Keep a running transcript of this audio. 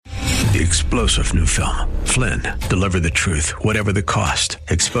The explosive new film, Flynn, deliver the truth, whatever the cost,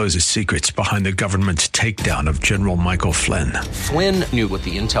 exposes secrets behind the government's takedown of General Michael Flynn. Flynn knew what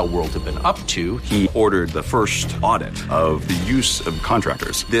the intel world had been up to. He ordered the first audit of the use of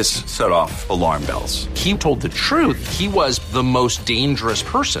contractors. This set off alarm bells. He told the truth. He was the most dangerous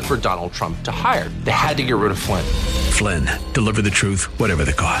person for Donald Trump to hire. They had to get rid of Flynn. Flynn, deliver the truth, whatever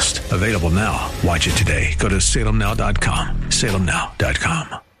the cost. Available now. Watch it today. Go to salemnow.com.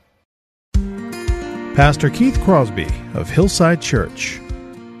 salemnow.com. Pastor Keith Crosby of Hillside Church.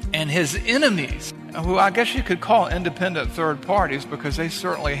 And his enemies, who I guess you could call independent third parties because they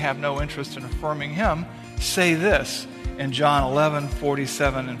certainly have no interest in affirming him, say this in John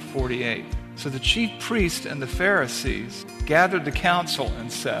 11:47 and 48. So the chief priests and the Pharisees gathered the council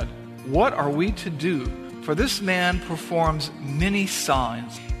and said, "What are we to do? For this man performs many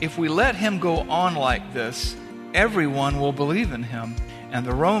signs. If we let him go on like this, everyone will believe in him, and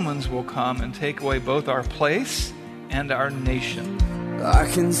the Romans will come and take away both our place and our nation." I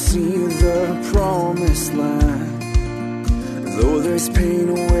can see the promised land, though there's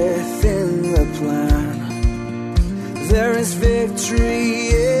pain within the plan. There is victory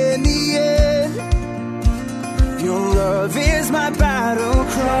in the end. Your love is my battle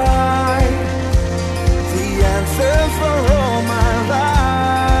cry, the answer for all my life.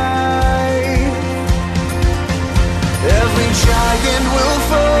 Every giant will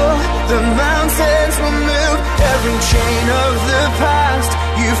fall, the mountains will move, every chain of the past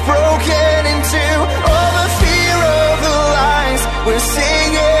you've broken into. All the fear of the lies, we're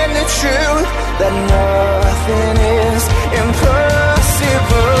singing the truth, that nothing is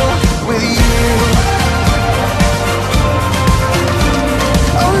impossible with you.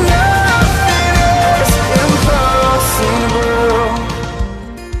 Oh, nothing is impossible.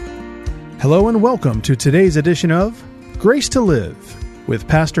 Hello and welcome to today's edition of Grace to Live with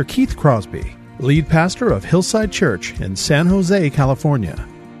Pastor Keith Crosby, lead pastor of Hillside Church in San Jose, California.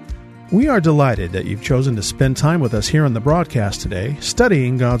 We are delighted that you've chosen to spend time with us here on the broadcast today,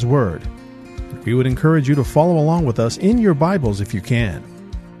 studying God's Word. We would encourage you to follow along with us in your Bibles if you can.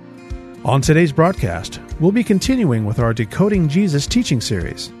 On today's broadcast, we'll be continuing with our Decoding Jesus teaching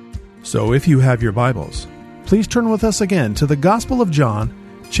series. So if you have your Bibles, please turn with us again to the Gospel of John,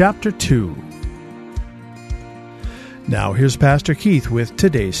 chapter 2. Now here's Pastor Keith with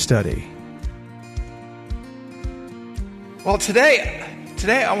today's study. Well, today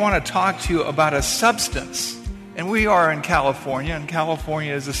I want to talk to you about a substance. And we are in California, and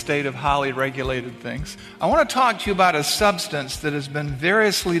California is a state of highly regulated things. I want to talk to you about a substance that has been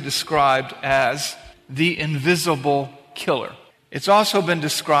variously described as the invisible killer. It's also been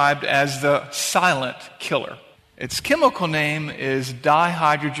described as the silent killer. Its chemical name is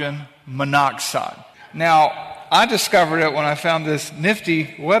dihydrogen monoxide. Now, I discovered it when I found this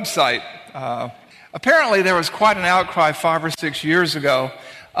nifty website. Apparently, there was quite an outcry 5 or 6 years ago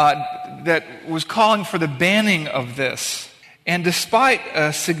that was calling for the banning of this. And despite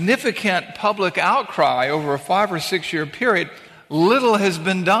a significant public outcry over a 5 or 6 year period, little has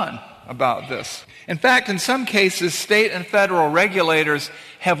been done about this. In fact, in some cases, state and federal regulators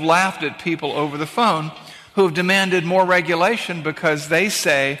have laughed at people over the phone who have demanded more regulation because they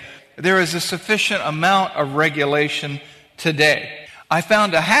say there is a sufficient amount of regulation today. I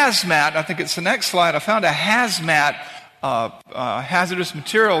found a hazmat, I think it's the next slide, I found a hazmat hazardous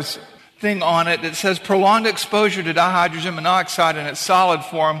materials thing on it that says prolonged exposure to dihydrogen monoxide in its solid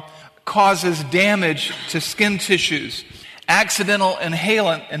form causes damage to skin tissues. Accidental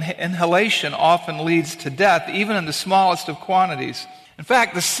inhalation often leads to death, even in the smallest of quantities. In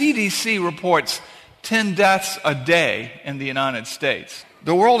fact, the CDC reports 10 deaths a day in the United States.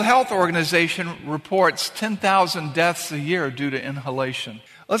 The World Health Organization reports 10,000 deaths a year due to inhalation.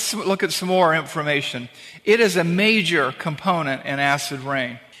 Let's look at some more information. It is a major component in acid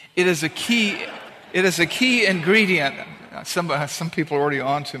rain. It is a key ingredient. Some people are already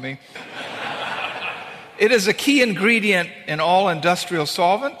on to me. It is a key ingredient in all industrial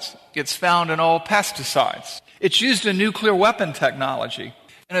solvents. It's found in all pesticides. It's used in nuclear weapon technology.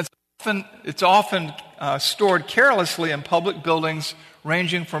 And it's often stored carelessly in public buildings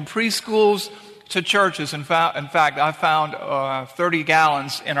ranging from preschools to churches. In fact, I found 30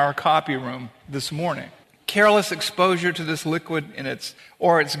 gallons in our copy room this morning. Careless exposure to this liquid in its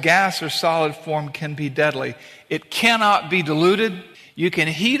gas or solid form can be deadly. It cannot be diluted. You can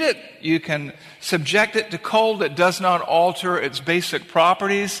heat it. You can subject it to cold. It does not alter its basic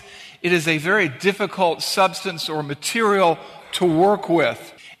properties. It is a very difficult substance or material to work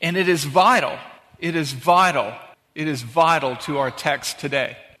with. And it is vital. It is vital. It is vital to our text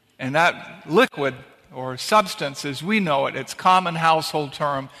today. And that liquid or substance, as we know it, its common household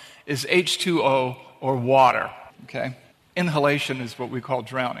term is H2O or water, okay? Inhalation is what we call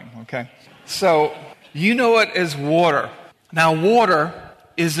drowning, okay? So you know it as water. Now, water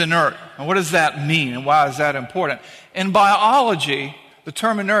is inert. And what does that mean, and why is that important? In biology, the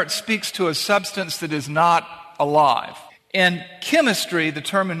term inert speaks to a substance that is not alive. In chemistry, the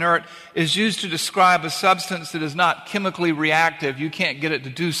term inert is used to describe a substance that is not chemically reactive. You can't get it to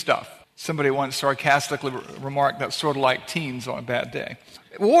do stuff. Somebody once sarcastically remarked that's sort of like teens on a bad day.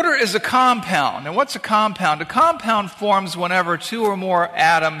 Water is a compound. And what's a compound? A compound forms whenever two or more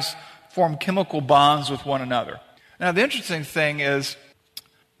atoms form chemical bonds with one another. Now, the interesting thing is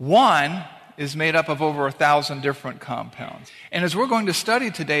wine is made up of over 1,000 different compounds. And as we're going to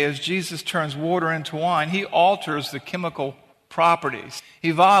study today, as Jesus turns water into wine, he alters the chemical properties.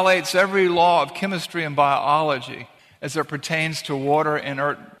 He violates every law of chemistry and biology as it pertains to water,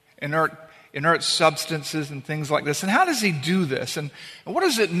 inert substances and things like this. And how does he do this? And what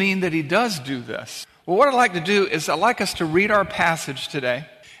does it mean that he does do this? Well, what I'd like to do is I'd like us to read our passage today.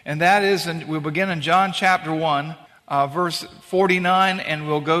 And that is, we'll begin in John chapter 1, verse 49, and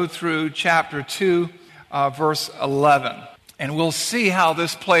we'll go through chapter 2, verse 11. And we'll see how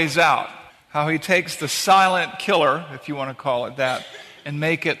this plays out, how he takes the silent killer, if you want to call it that, and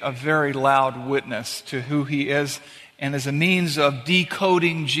make it a very loud witness to who he is, and as a means of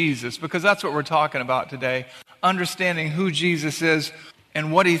decoding Jesus, because that's what we're talking about today, understanding who Jesus is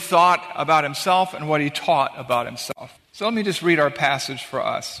and what he thought about himself and what he taught about himself. So let me just read our passage for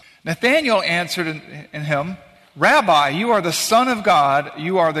us. Nathanael answered in him, Rabbi, you are the Son of God,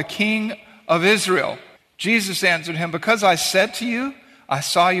 you are the King of Israel. Jesus answered him, because I said to you, I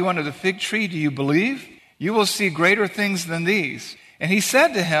saw you under the fig tree, do you believe? You will see greater things than these. And he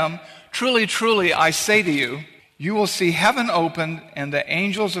said to him, truly, truly, I say to you, you will see heaven opened and the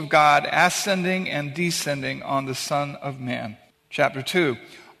angels of God ascending and descending on the Son of Man. Chapter 2.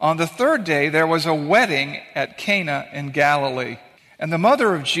 On the third day there was a wedding at Cana in Galilee, and the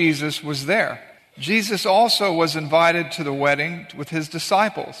mother of Jesus was there. Jesus also was invited to the wedding with his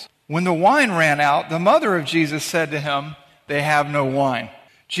disciples. When the wine ran out, the mother of Jesus said to him, they have no wine.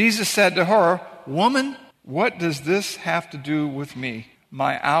 Jesus said to her, Woman, what does this have to do with me?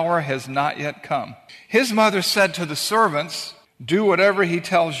 My hour has not yet come. His mother said to the servants, do whatever he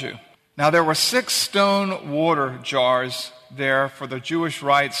tells you. Now there were 6 stone water jars there for the Jewish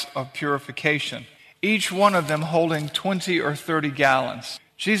rites of purification, each one of them holding 20 or 30 gallons.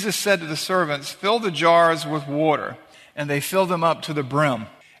 Jesus said to the servants, fill the jars with water, and they filled them up to the brim.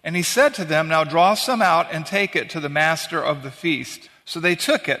 And he said to them, now draw some out and take it to the master of the feast. So they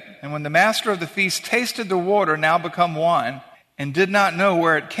took it, and when the master of the feast tasted the water now become wine, and did not know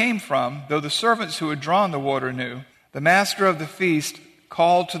where it came from, though the servants who had drawn the water knew, the master of the feast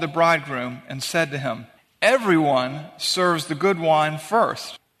called to the bridegroom and said to him, everyone serves the good wine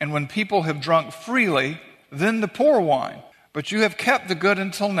first, and when people have drunk freely, then the poor wine. But you have kept the good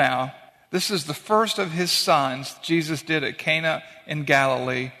until now. This is the first of his signs Jesus did at Cana in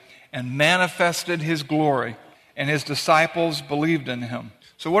Galilee and manifested his glory, and his disciples believed in him.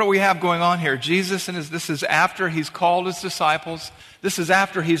 So what do we have going on here? Jesus, this is after he's called his disciples. This is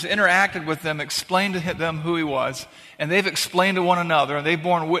after he's interacted with them, explained to them who he was, and they've explained to one another, and they've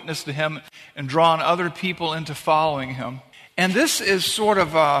borne witness to him and drawn other people into following him. And this is sort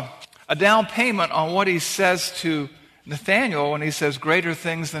of a down payment on what he says to Nathanael when he says, greater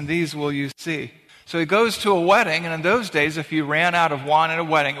things than these will you see. So he goes to a wedding, and in those days, if you ran out of wine at a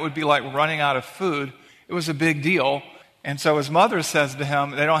wedding, it would be like running out of food. It was a big deal. And so his mother says to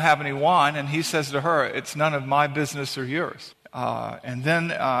him, they don't have any wine, and he says to her, it's none of my business or yours. And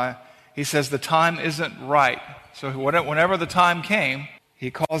then he says, the time isn't right. So whenever the time came,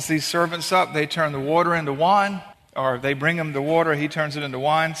 he calls these servants up, they turn the water into wine, or they bring him the water, he turns it into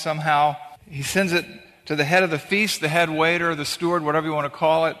wine somehow. He sends it to the head of the feast, the head waiter, the steward, whatever you want to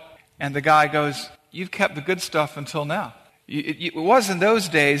call it, and the guy goes, you've kept the good stuff until now. It was in those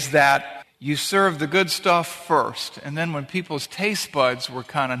days that you served the good stuff first, and then when people's taste buds were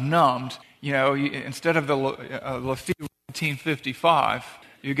kind of numbed, instead of the Lafite 1955,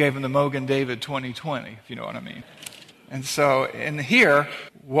 you gave them the Mogan David 2020, if you know what I mean. And so in here,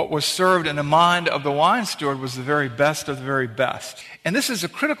 what was served in the mind of the wine steward was the very best of the very best. And this is a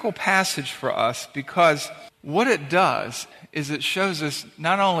critical passage for us because what it does is it shows us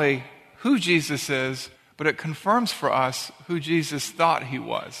not only who Jesus is, but it confirms for us who Jesus thought he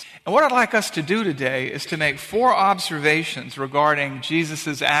was. And what I'd like us to do today is to make 4 observations regarding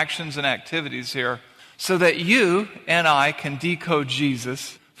Jesus' actions and activities here so that you and I can decode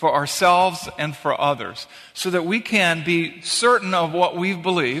Jesus for ourselves and for others, so that we can be certain of what we've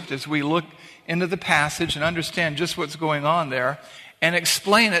believed as we look into the passage and understand just what's going on there, and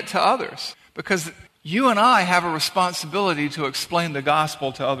explain it to others. Because you and I have a responsibility to explain the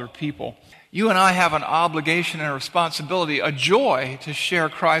gospel to other people. You and I have an obligation and a responsibility, a joy to share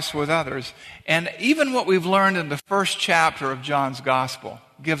Christ with others. And even what we've learned in the first chapter of John's gospel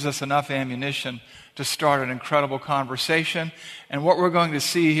gives us enough ammunition to start an incredible conversation. And what we're going to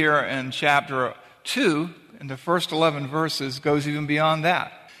see here in chapter 2, in the first 11 verses, goes even beyond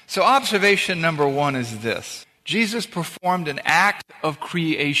that. So observation number 1 is this. Jesus performed an act of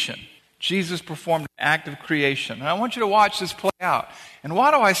creation. Jesus performed an act of creation. And I want you to watch this play out. And why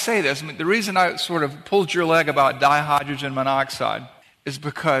do I say this? I mean, the reason I sort of pulled your leg about dihydrogen monoxide is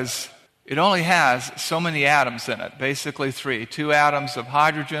because it only has so many atoms in it, basically 3. 2 atoms of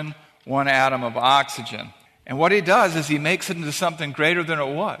hydrogen, 1 atom of oxygen. And what he does is he makes it into something greater than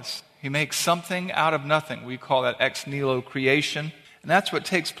it was. He makes something out of nothing. We call that ex nihilo creation. And that's what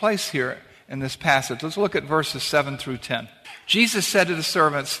takes place here in this passage. Let's look at verses 7 through 10. Jesus said to the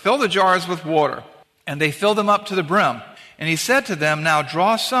servants, "Fill the jars with water." And they filled them up to the brim. And he said to them, "Now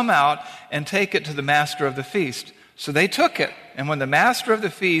draw some out and take it to the master of the feast." So they took it. And when the master of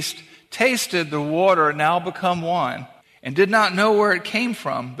the feast tasted the water now become wine, and did not know where it came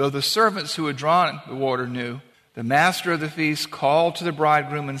from, though the servants who had drawn the water knew, the master of the feast called to the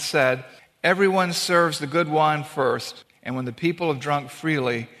bridegroom and said, "Everyone serves the good wine first, and when the people have drunk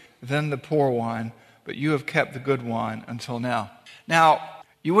freely, then the poor wine. But you have kept the good wine until now." Now,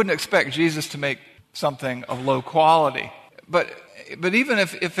 you wouldn't expect Jesus to make something of low quality. But even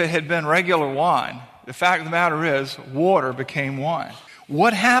if it had been regular wine, the fact of the matter is, water became wine.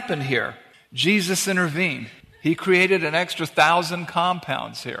 What happened here? Jesus intervened. He created an extra 1,000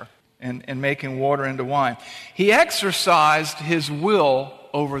 compounds here in making water into wine. He exercised his will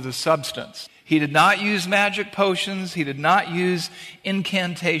over the substance. He did not use magic potions. He did not use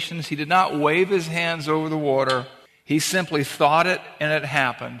incantations. He did not wave his hands over the water. He simply thought it, and it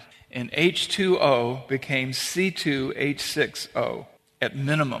happened. And H2O became C2H6O at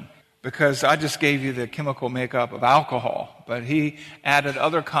minimum, because I just gave you the chemical makeup of alcohol, but he added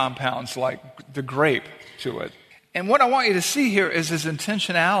other compounds like the grape to it. And what I want you to see here is his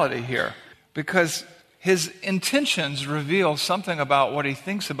intentionality here, because his intentions reveal something about what he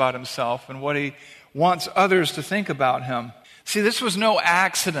thinks about himself and what he wants others to think about him. See, this was no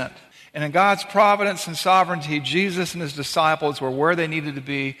accident. And in God's providence and sovereignty, Jesus and his disciples were where they needed to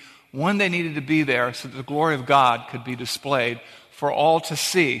be, when they needed to be there, so that the glory of God could be displayed for all to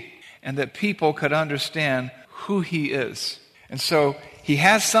see, and that people could understand who he is. And so he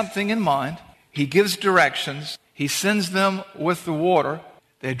has something in mind. He gives directions. He sends them with the water.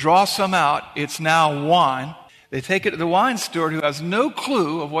 They draw some out. It's now wine. They take it to the wine steward, who has no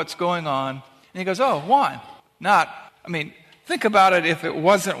clue of what's going on. And he goes, "Oh, wine." Think about it. If it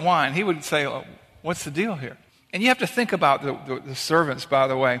wasn't wine, he would say, "Oh, what's the deal here?" And you have to think about the servants, by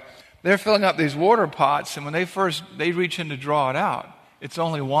the way. They're filling up these water pots, and when they reach in to draw it out, it's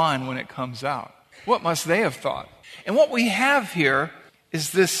only wine when it comes out. What must they have thought? And what we have here is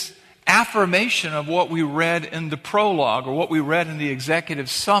this affirmation of what we read in the prologue, or what we read in the executive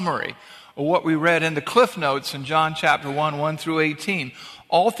summary, or what we read in the cliff notes in John chapter 1, 1 through 18.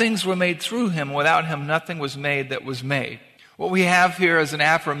 All things were made through him. Without him, nothing was made that was made. What we have here is an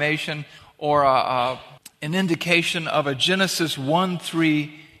affirmation or an indication of a Genesis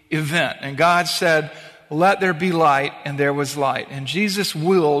 1:3 event. And God said, "Let there be light," and there was light. And Jesus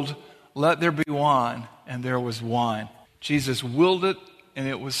willed, "Let there be wine," and there was wine. Jesus willed it, and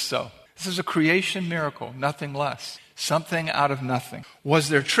it was so. This is a creation miracle, nothing less. Something out of nothing. Was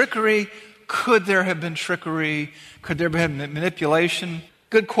there trickery? Could there have been trickery? Could there have been manipulation?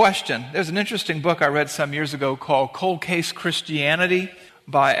 Good question. There's an interesting book I read some years ago called Cold Case Christianity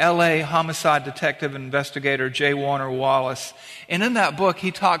by L.A. homicide detective and investigator J. Warner Wallace. And in that book,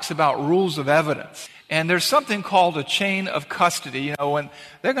 he talks about rules of evidence. And there's something called a chain of custody. You know, when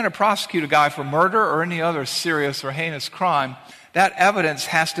they're going to prosecute a guy for murder or any other serious or heinous crime, that evidence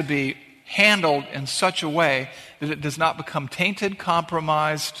has to be handled in such a way that it does not become tainted,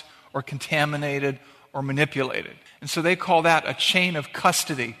 compromised, or contaminated, or manipulated. And so they call that a chain of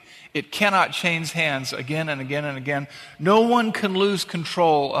custody. It cannot change hands again and again and again. No one can lose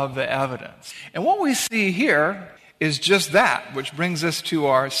control of the evidence. And what we see here is just that, which brings us to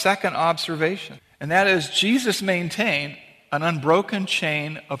our second observation. And that is Jesus maintained an unbroken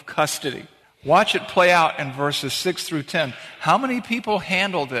chain of custody. Watch it play out in verses 6 through 10. How many people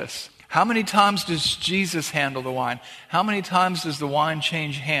handle this? How many times does Jesus handle the wine? How many times does the wine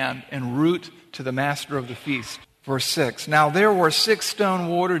change hand en route to the master of the feast? Verse 6, now there were 6 stone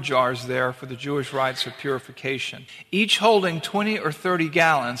water jars there for the Jewish rites of purification, each holding 20 or 30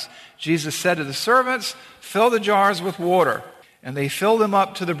 gallons. Jesus said to the servants, fill the jars with water. And they filled them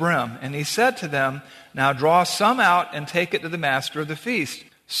up to the brim. And he said to them, now draw some out and take it to the master of the feast.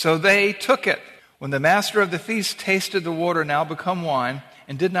 So they took it. When the master of the feast tasted the water now become wine,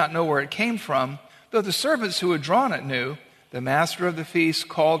 and did not know where it came from, though the servants who had drawn it knew, the master of the feast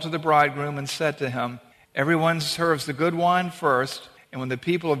called to the bridegroom and said to him, everyone serves the good wine first, and when the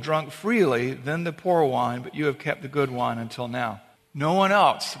people have drunk freely, then the poor wine, but you have kept the good wine until now. No one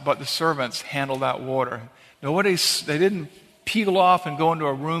else but the servants handled that water. They didn't peel off and go into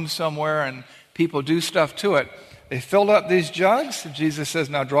a room somewhere and people do stuff to it. They filled up these jugs. Jesus says,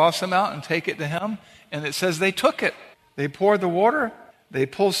 now draw some out and take it to him. And it says they took it. They poured the water. They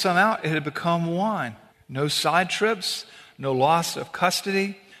pulled some out. It had become wine. No side trips, no loss of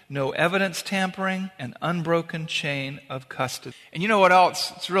custody, no evidence tampering, an unbroken chain of custody. And you know what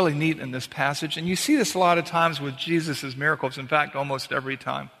else? It's really neat in this passage. And you see this a lot of times with Jesus' miracles. In fact, almost every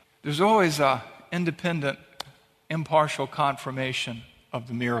time. There's always an independent, impartial confirmation of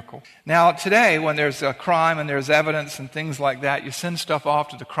the miracle. Now, today, when there's a crime and there's evidence and things like that, you send stuff off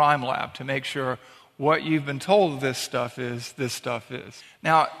to the crime lab to make sure what you've been told this stuff is.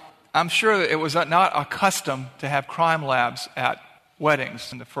 Now, I'm sure that it was not a custom to have crime labs at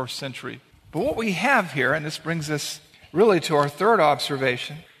weddings in the first century. But what we have here, and this brings us really to our third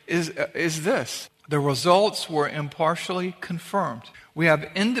observation, is this. The results were impartially confirmed. We have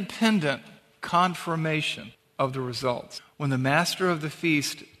independent confirmation of the results. When the master of the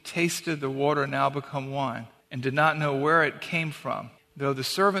feast tasted the water now become wine, and did not know where it came from, though the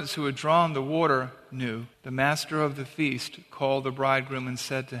servants who had drawn the water knew, the master of the feast called the bridegroom and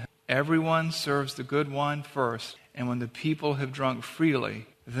said to him, everyone serves the good wine first, and when the people have drunk freely,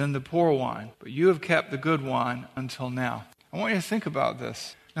 then the poor wine. But you have kept the good wine until now. I want you to think about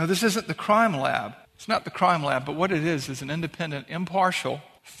this. Now, this isn't the crime lab. It's not the crime lab, but what it is an independent, impartial,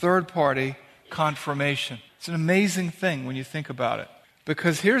 third-party confirmation. It's an amazing thing when you think about it.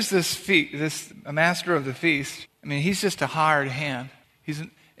 Because here's this master of the feast. I mean, he's just a hired hand.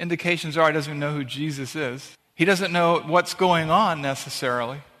 Indications are he doesn't even know who Jesus is. He doesn't know what's going on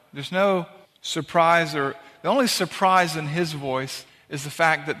necessarily. There's no surprise, or the only surprise in his voice is the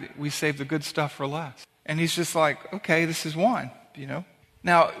fact that we save the good stuff for last. And he's just like, okay, this is wine, you know.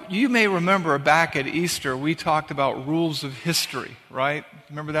 Now, you may remember back at Easter, we talked about rules of history, right?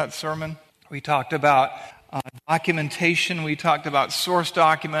 Remember that sermon? We talked about documentation. We talked about source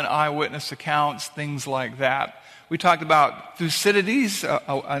document, eyewitness accounts, things like that. We talked about Thucydides,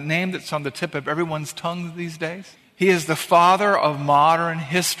 a name that's on the tip of everyone's tongue these days. He is the father of modern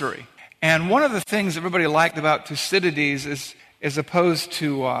history. And one of the things everybody liked about Thucydides is, as opposed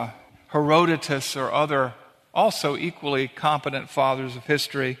to Herodotus or other also equally competent fathers of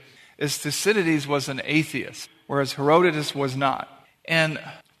history, is Thucydides was an atheist, whereas Herodotus was not. And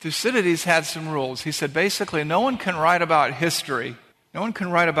Thucydides had some rules. He said basically no one can write about history. No one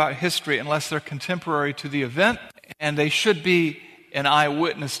can write about history unless they're contemporary to the event, and they should be an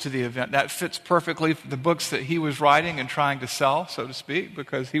eyewitness to the event. That fits perfectly for the books that he was writing and trying to sell, so to speak,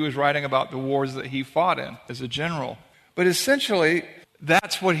 because he was writing about the wars that he fought in as a general. But essentially,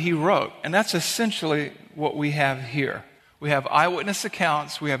 that's what he wrote, and that's essentially what we have here. We have eyewitness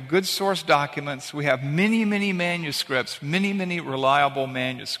accounts, we have good source documents, we have many, many manuscripts, many reliable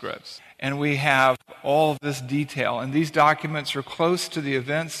manuscripts, and we have all of this detail. And these documents are close to the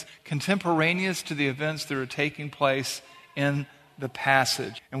events, contemporaneous to the events that are taking place in the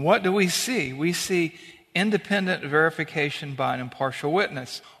passage. And what do we see? We see independent verification by an impartial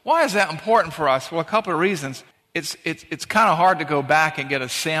witness. Why is that important for us? Well, a couple of reasons. It's kind of hard to go back and get a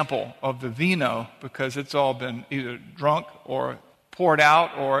sample of the vino because it's all been either drunk or poured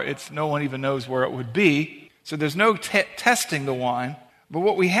out, or no one even knows where it would be. So there's no testing the wine. But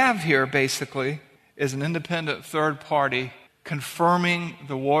what we have here basically is an independent third party confirming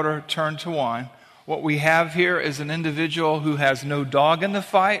the water turned to wine. What we have here is an individual who has no dog in the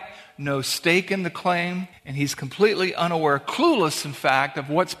fight, no stake in the claim, and he's completely unaware, clueless in fact, of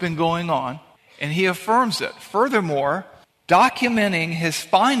what's been going on, and he affirms it. Furthermore, documenting his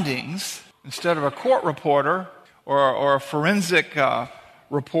findings instead of a court reporter or a forensic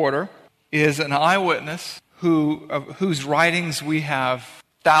reporter is an eyewitness whose writings we have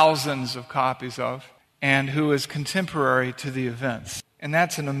thousands of copies of and who is contemporary to the events. And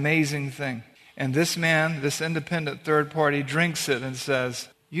that's an amazing thing. And this man, this independent third party, drinks it and says,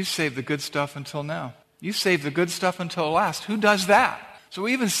 you saved the good stuff until now. You saved the good stuff until last. Who does that? So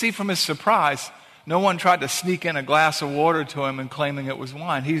we even see from his surprise, no one tried to sneak in a glass of water to him and claiming it was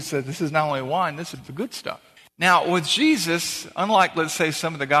wine. He said, this is not only wine, this is the good stuff. Now, with Jesus, unlike, let's say,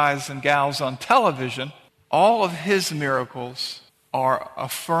 some of the guys and gals on television, all of his miracles are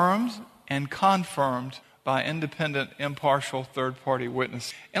affirmed and confirmed by independent, impartial, third-party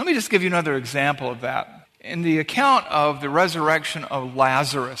witness. And let me just give you another example of that. In the account of the resurrection of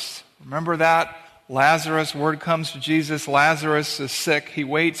Lazarus, remember that? Lazarus, word comes to Jesus, Lazarus is sick. He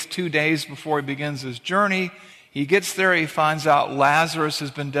waits 2 days before he begins his journey. He gets there, he finds out Lazarus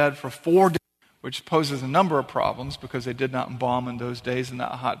has been dead for 4 days, which poses a number of problems because they did not embalm in those days in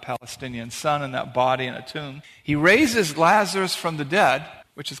that hot Palestinian sun and that body in a tomb. He raises Lazarus from the dead,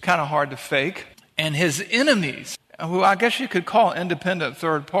 which is kind of hard to fake, and his enemies, who I guess you could call independent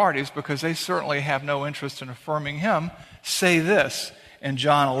third parties because they certainly have no interest in affirming him, say this in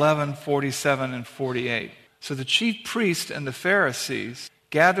John 11, 47 and 48. So the chief priests and the Pharisees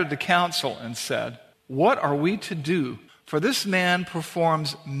gathered the council and said, "What are we to do? For this man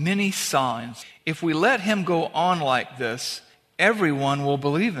performs many signs. If we let him go on like this, everyone will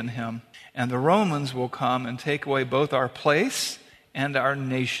believe in him, and the Romans will come and take away both our place and our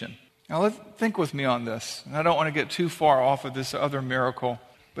nation." Now, think with me on this. And I don't want to get too far off of this other miracle.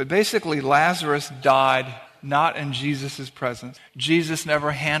 But basically, Lazarus died not in Jesus' presence. Jesus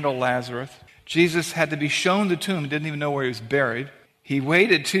never handled Lazarus. Jesus had to be shown the tomb. He didn't even know where he was buried. He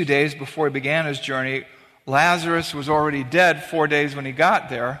waited 2 days before he began his journey. Lazarus was already dead 4 days when he got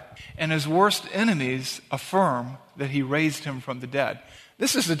there. And his worst enemies affirm that he raised him from the dead.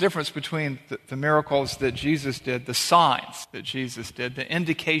 This is the difference between the miracles that Jesus did, the signs that Jesus did, the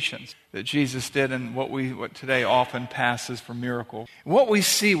indications that Jesus did, and what today often passes for miracles. What we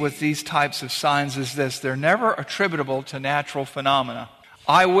see with these types of signs is this: they're never attributable to natural phenomena.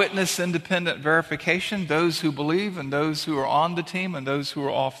 Eyewitness independent verification, those who believe and those who are on the team and those who are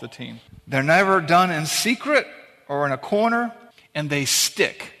off the team. They're never done in secret or in a corner, and they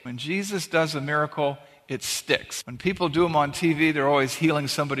stick. When Jesus does a miracle, it sticks. When people do them on TV, they're always healing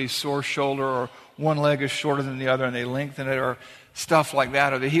somebody's sore shoulder, or one leg is shorter than the other and they lengthen it, or stuff like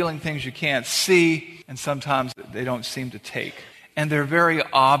that, or they're healing things you can't see, and sometimes they don't seem to take. And they're very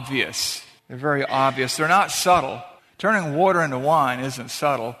obvious. They're very obvious. They're not subtle. Turning water into wine isn't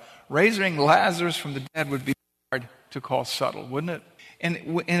subtle. Raising Lazarus from the dead would be hard to call subtle, wouldn't it?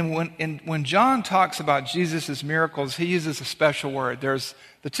 And when John talks about Jesus' miracles, he uses a special word. There's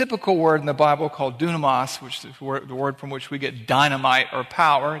the typical word in the Bible called dunamis, which is the word from which we get dynamite or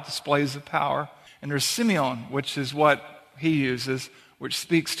power, displays of power. And there's Simeon, which is what he uses, which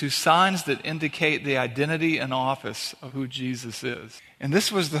speaks to signs that indicate the identity and office of who Jesus is. And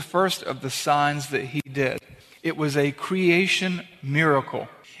this was the first of the signs that he did. It was a creation miracle.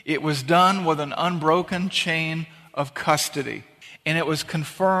 It was done with an unbroken chain of custody. And it was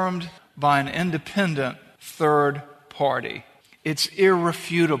confirmed by an independent third party. It's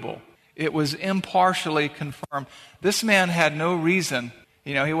irrefutable. It was impartially confirmed. This man had no reason.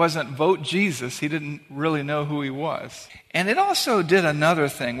 He wasn't vote Jesus. He didn't really know who he was. And it also did another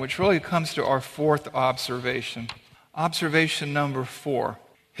thing, which really comes to our fourth observation. Observation number 4.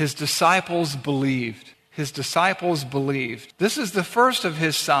 His disciples believed. His disciples believed. This is the first of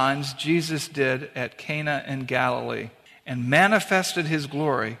his signs Jesus did at Cana in Galilee, and manifested his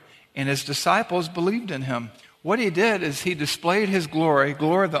glory, and his disciples believed in him. What he did is he displayed his glory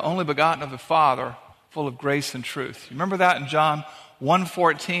of the only begotten of the Father, full of grace and truth. You remember that in John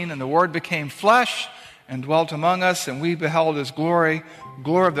 1:14, and the Word became flesh and dwelt among us, and we beheld his glory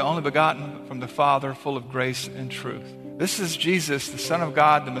of the only begotten from the Father, full of grace and truth. This is Jesus, the Son of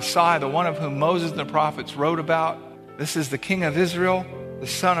God, the Messiah, the one of whom Moses and the prophets wrote about. This is the King of Israel, the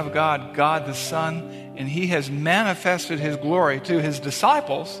Son of God, God the Son, and he has manifested his glory to his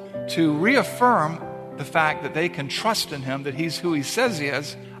disciples to reaffirm the fact that they can trust in him, that he's who he says he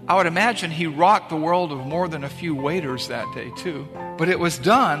is. I would imagine he rocked the world of more than a few waiters that day too. But it was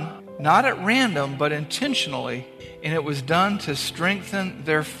done not at random, but intentionally, and it was done to strengthen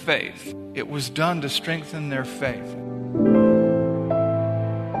their faith. It was done to strengthen their faith.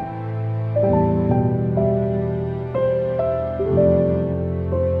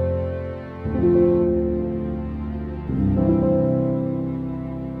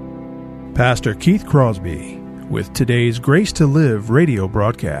 Pastor Keith Crosby with today's Grace to Live radio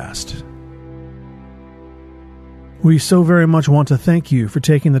broadcast. We so very much want to thank you for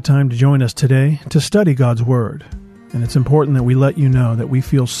taking the time to join us today to study God's Word. And it's important that we let you know that we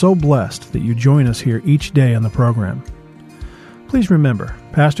feel so blessed that you join us here each day on the program. Please remember,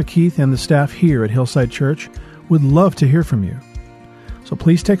 Pastor Keith and the staff here at Hillside Church would love to hear from you. So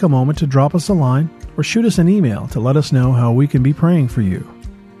please take a moment to drop us a line or shoot us an email to let us know how we can be praying for you.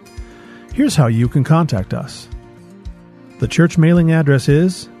 Here's how you can contact us. The church mailing address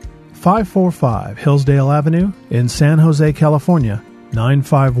is 545 Hillsdale Avenue in San Jose, California,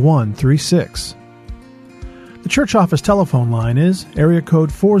 95136. The church office telephone line is area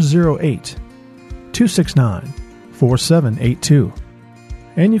code 408 888-269-4782.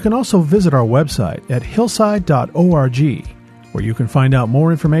 And you can also visit our website at hillside.org, where you can find out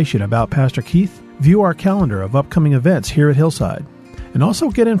more information about Pastor Keith, view our calendar of upcoming events here at Hillside, and also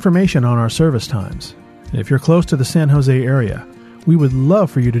get information on our service times. And if you're close to the San Jose area, we would love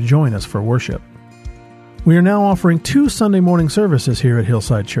for you to join us for worship. We are now offering 2 Sunday morning services here at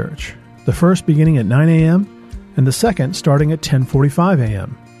Hillside Church, the first beginning at 9 a.m. and the second starting at 10:45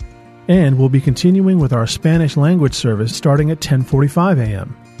 a.m. And we'll be continuing with our Spanish language service starting at 10:45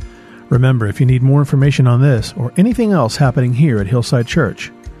 a.m. Remember, if you need more information on this or anything else happening here at Hillside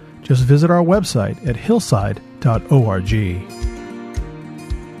Church, just visit our website at hillside.org.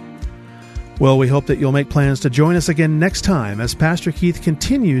 Well, we hope that you'll make plans to join us again next time as Pastor Keith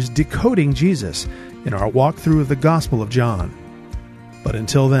continues decoding Jesus in our walkthrough of the Gospel of John. But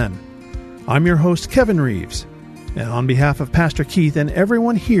until then, I'm your host, Kevin Reeves, and on behalf of Pastor Keith and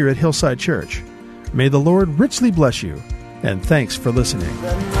everyone here at Hillside Church, may the Lord richly bless you, and thanks for listening.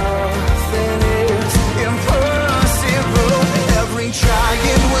 Nothing is impossible. Every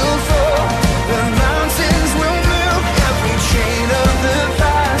giant will fall. The mountains will move. Every chain of the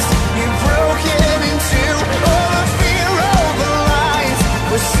past you've broken into. All the fear, all the lies.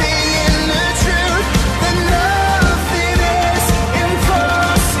 We're seeing the truth. That nothing is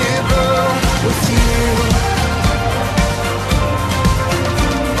impossible with you.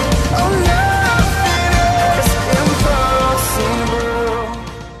 Oh, nothing is impossible.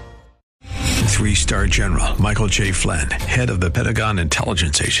 3-star General Michael J. Flynn, head of the Pentagon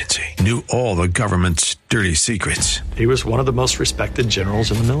Intelligence Agency, knew all the government's dirty secrets. He was one of the most respected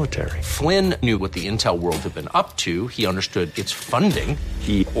generals in the military. Flynn knew what the intel world had been up to. He understood its funding.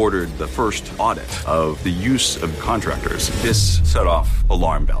 He ordered the first audit of the use of contractors. This set off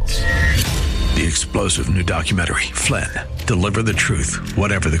alarm bells. The explosive new documentary, Flynn, Deliver the Truth,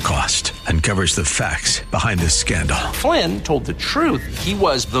 Whatever the Cost, uncovers the facts behind this scandal. Flynn told the truth. He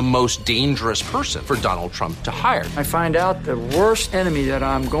was the most dangerous person for Donald Trump to hire. I find out the worst enemy that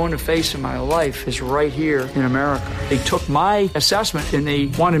I'm going to face in my life is right here in America. They took my assessment and they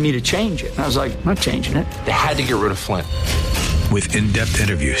wanted me to change it. And I was like, I'm not changing it. They had to get rid of Flynn. With in-depth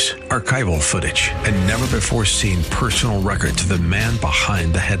interviews, archival footage, and never-before-seen personal records of the man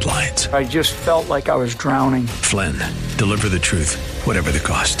behind the headlines. I just felt like I was drowning. Flynn, Deliver the Truth, Whatever the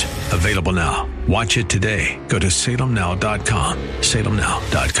Cost. Available now. Watch it today. Go to salemnow.com.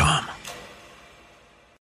 salemnow.com.